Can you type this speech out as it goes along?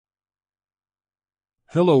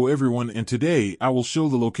Hello everyone, and today I will show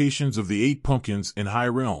the locations of the 8 pumpkins in High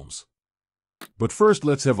Realms. But first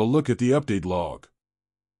let's have a look at the update log.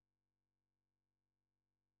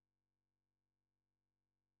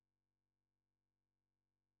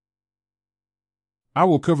 I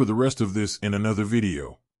will cover the rest of this in another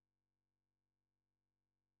video.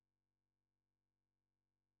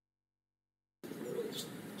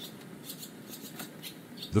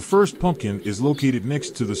 The first pumpkin is located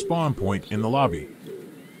next to the spawn point in the lobby.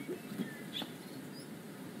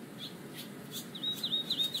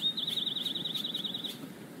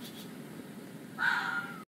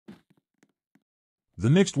 The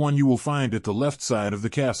next one you will find at the left side of the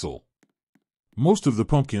castle. Most of the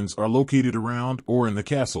pumpkins are located around or in the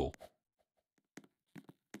castle.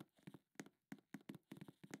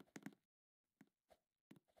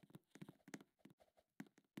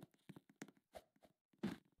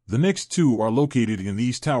 The next two are located in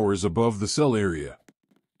these towers above the cell area.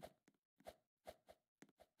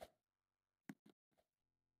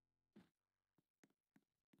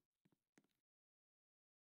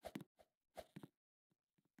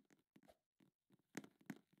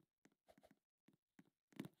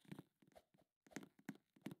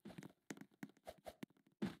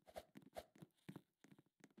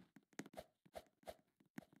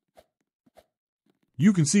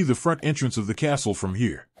 You can see the front entrance of the castle from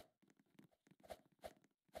here.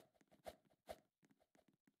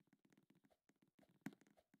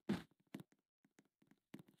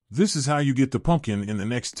 This is how you get the pumpkin in the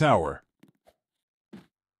next tower.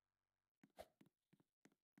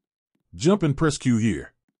 Jump and press Q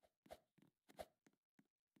here.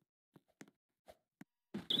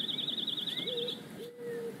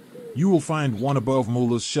 You will find one above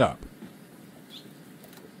Mola's shop.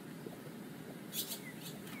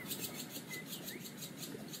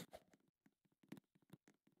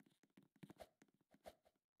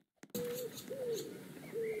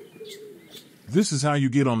 This is how you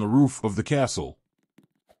get on the roof of the castle.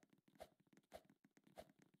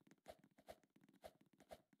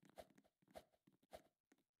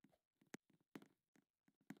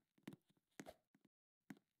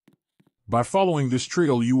 By following this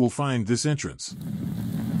trail you will find this entrance.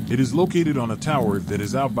 It is located on a tower that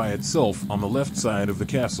is out by itself on the left side of the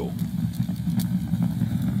castle.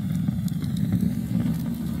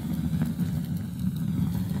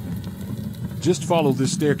 Just follow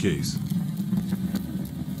this staircase.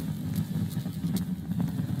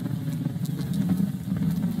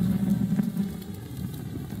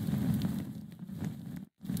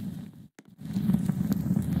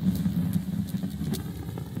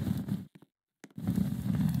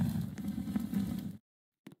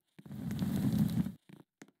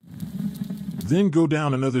 Then go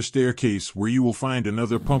down another staircase where you will find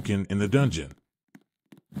another pumpkin in the dungeon.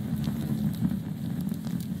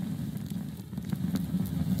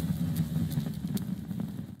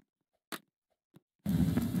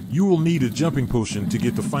 You will need a jumping potion to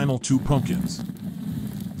get the final 2 pumpkins.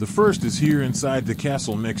 The first is here inside the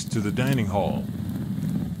castle next to the dining hall.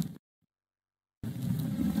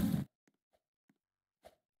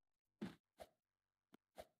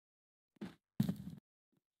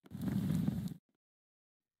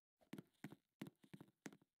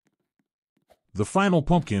 The final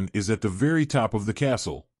pumpkin is at the very top of the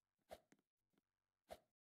castle.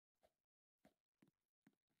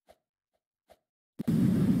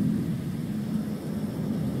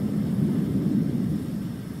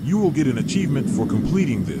 You will get an achievement for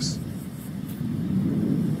completing this.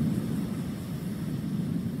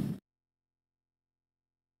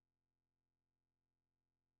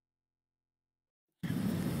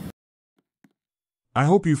 I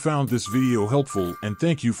hope you found this video helpful and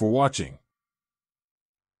thank you for watching.